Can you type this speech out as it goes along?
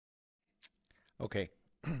Okay.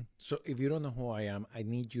 So if you don't know who I am, I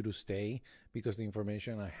need you to stay because the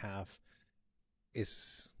information I have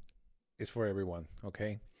is is for everyone,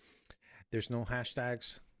 okay? There's no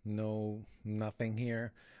hashtags, no nothing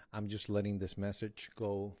here. I'm just letting this message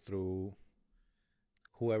go through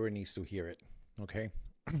whoever needs to hear it, okay?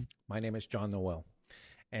 My name is John Noel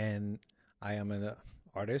and I am an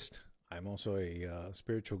artist. I'm also a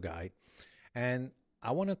spiritual guide and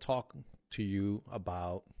I want to talk to you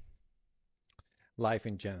about life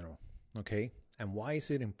in general, okay? And why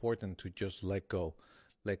is it important to just let go?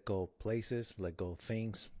 Let go of places, let go of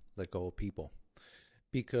things, let go of people.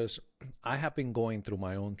 Because I have been going through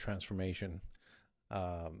my own transformation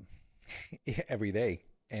um, every day.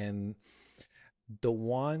 And the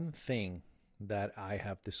one thing that I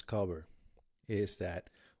have discovered is that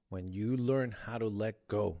when you learn how to let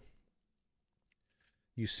go,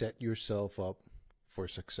 you set yourself up for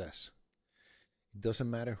success. It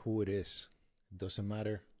doesn't matter who it is, it doesn't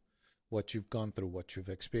matter what you've gone through, what you've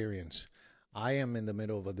experienced. I am in the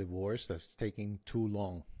middle of a divorce that's taking too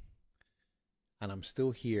long, and I'm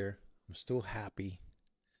still here. I'm still happy.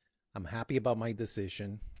 I'm happy about my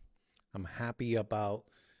decision. I'm happy about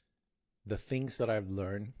the things that I've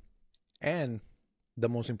learned. And the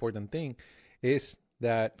most important thing is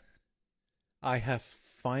that I have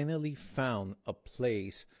finally found a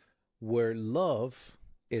place where love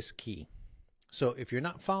is key. So if you're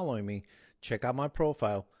not following me, check out my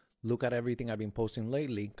profile. Look at everything I've been posting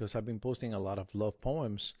lately because I've been posting a lot of love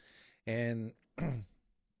poems. And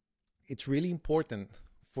it's really important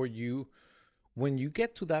for you when you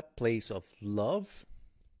get to that place of love.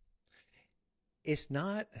 It's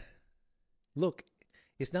not, look,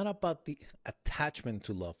 it's not about the attachment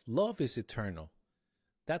to love. Love is eternal.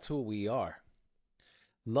 That's who we are.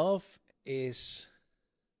 Love is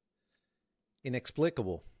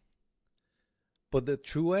inexplicable. But the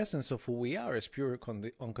true essence of who we are is pure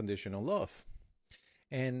unconditional love.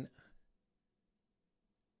 And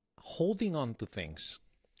holding on to things,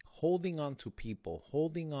 holding on to people,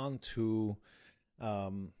 holding on to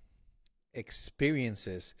um,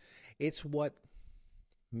 experiences, it's what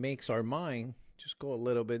makes our mind just go a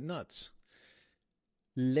little bit nuts.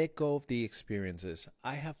 Let go of the experiences.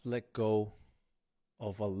 I have let go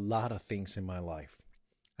of a lot of things in my life,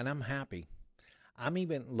 and I'm happy. I'm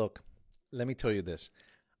even, look, let me tell you this.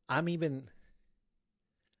 I'm even,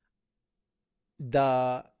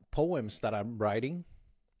 the poems that I'm writing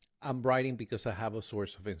because I have a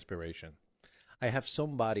source of inspiration. I have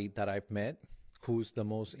somebody that I've met who's the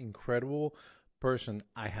most incredible person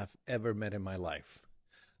I have ever met in my life.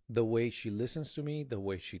 The way she listens to me, the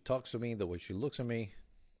way she talks to me, the way she looks at me,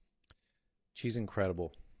 she's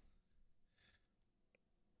incredible.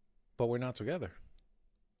 But we're not together.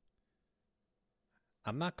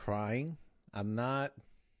 I'm not crying. I'm not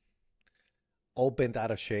all bent out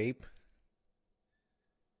of shape.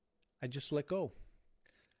 I just let go.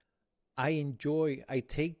 I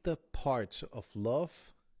take the parts of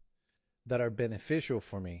love that are beneficial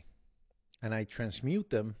for me and I transmute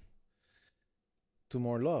them to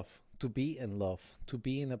more love, to be in love, to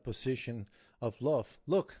be in a position of love.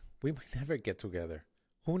 Look, we might never get together.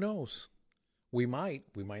 Who knows? We might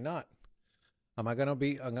not. Am I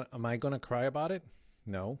gonna cry about it?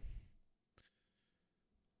 No,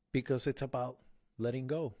 because it's about letting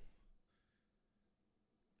go.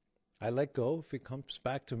 I let go. If it comes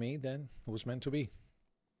back to me, then it was meant to be.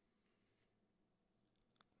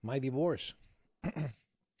 My divorce.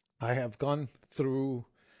 I have gone through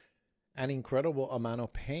an incredible amount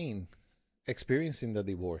of pain experiencing the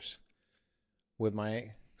divorce with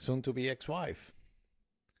my soon to be ex wife.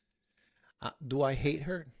 Do I hate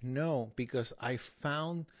her? No, because I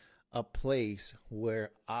found a place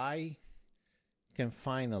where I can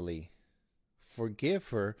finally forgive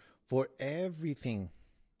her for everything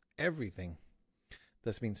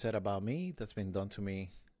that's been said about me, that's been done to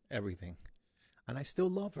me, everything. And I still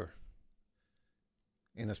love her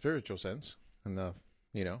in a spiritual sense. And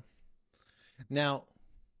you know. Now,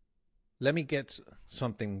 let me get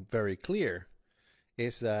something very clear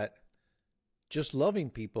is that just loving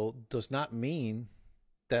people does not mean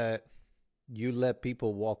that you let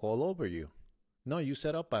people walk all over you. No, you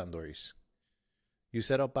set up boundaries. You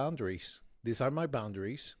set up boundaries. These are my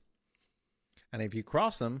boundaries. And if you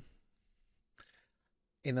cross them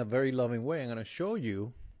in a very loving way, I'm going to show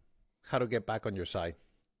you how to get back on your side.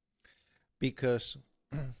 Because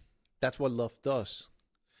that's what love does.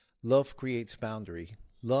 Love creates boundary.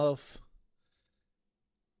 Love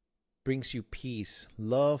brings you peace.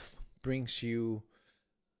 Love brings you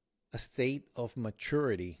a state of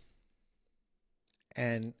maturity.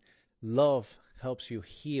 And love helps you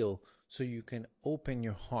heal so you can open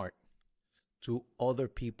your heart to other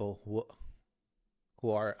people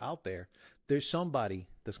who are out there. There's somebody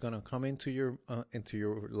that's going to come into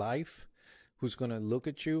your life who's going to look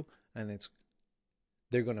at you, and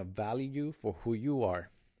they're going to value you for who you are,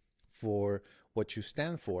 for what you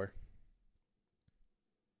stand for,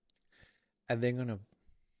 and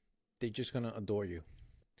they're just going to adore you.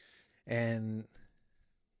 And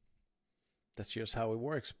that's just how it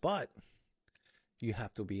works. But you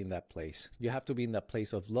have to be in that place. You have to be in that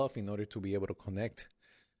place of love in order to be able to connect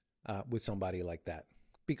with somebody like that.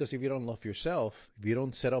 Because if you don't love yourself, if you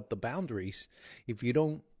don't set up the boundaries, if you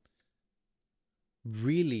don't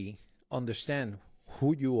really understand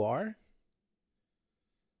who you are,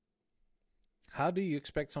 how do you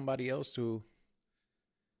expect somebody else to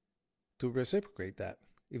reciprocate that?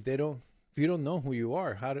 If you don't know who you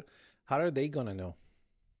are, how are they gonna know?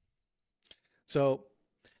 So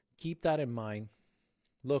keep that in mind.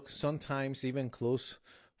 Look, sometimes even close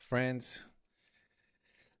friends,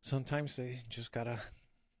 sometimes you just gotta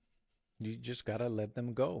let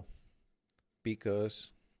them go,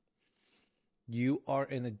 because you are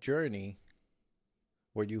in a journey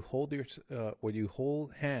where you hold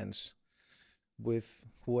hands with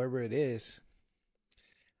whoever it is,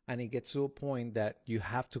 and it gets to a point that you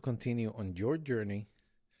have to continue on your journey,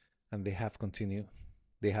 and they have to continue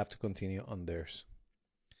on theirs.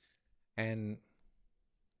 And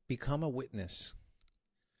become a witness.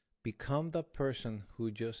 Become the person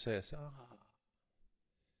who just says,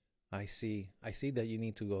 I see that you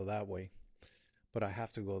need to go that way, but I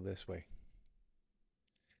have to go this way.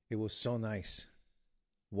 It was so nice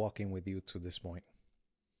walking with you to this point.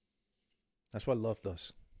 That's what love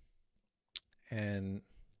does. And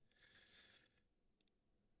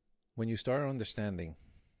when you start understanding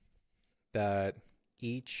that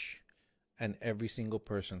each and every single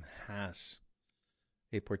person has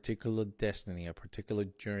a particular destiny, a particular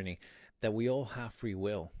journey, that we all have free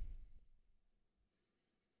will,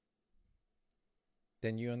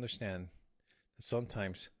 then you understand that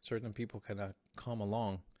sometimes certain people cannot come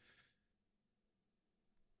along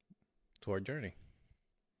to our journey.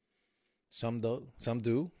 Some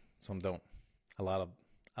do, some don't. A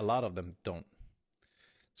lot of them don't.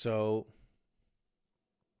 So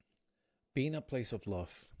be in a place of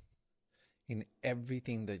love in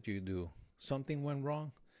everything that you do. Something went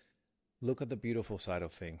wrong, look at the beautiful side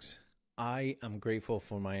of things. I am grateful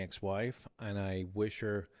for my ex-wife, and I wish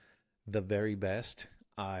her the very best.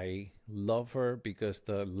 I love her because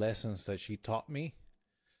the lessons that she taught me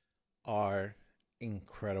are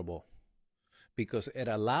incredible, because it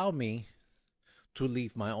allowed me to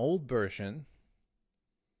leave my old version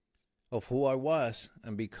of who I was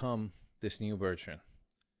and become this new version.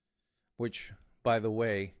 Which, by the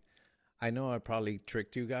way, I know I probably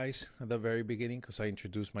tricked you guys at the very beginning because I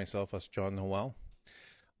introduced myself as John Noel.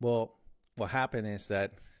 Well, what happened is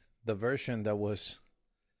that the version that was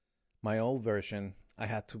my old version, I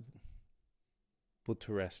had to put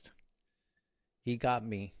to rest. He got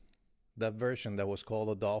me, that version that was called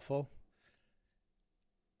Adolfo,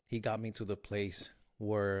 he got me to the place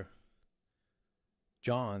where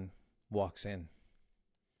John walks in,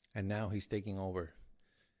 and now he's taking over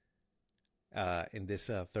in this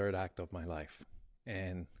third act of my life.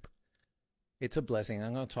 And it's a blessing.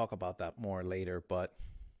 I'm going to talk about that more later,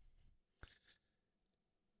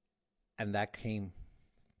 and that came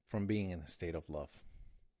from being in a state of love.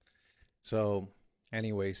 So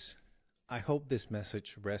anyways, I hope this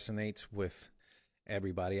message resonates with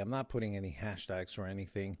everybody. I'm not putting any hashtags or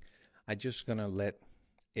anything. I'm just going to let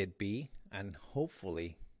it be, and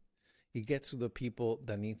hopefully it gets to the people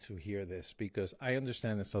that need to hear this, because I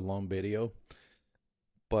understand it's a long video,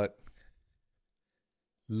 but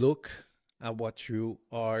look at what you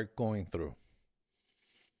are going through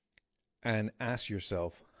and ask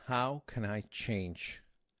yourself, how can I change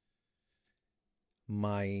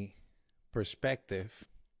my perspective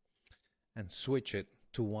and switch it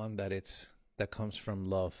to one that comes from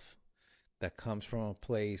love, that comes from a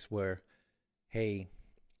place where, hey,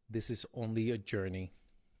 this is only a journey.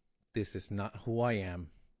 This is not who I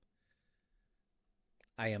am.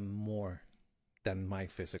 I am more than my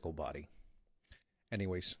physical body.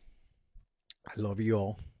 Anyways, I love you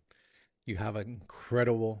all. You have an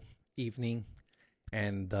incredible evening,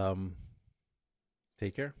 and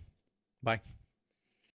take care. Bye.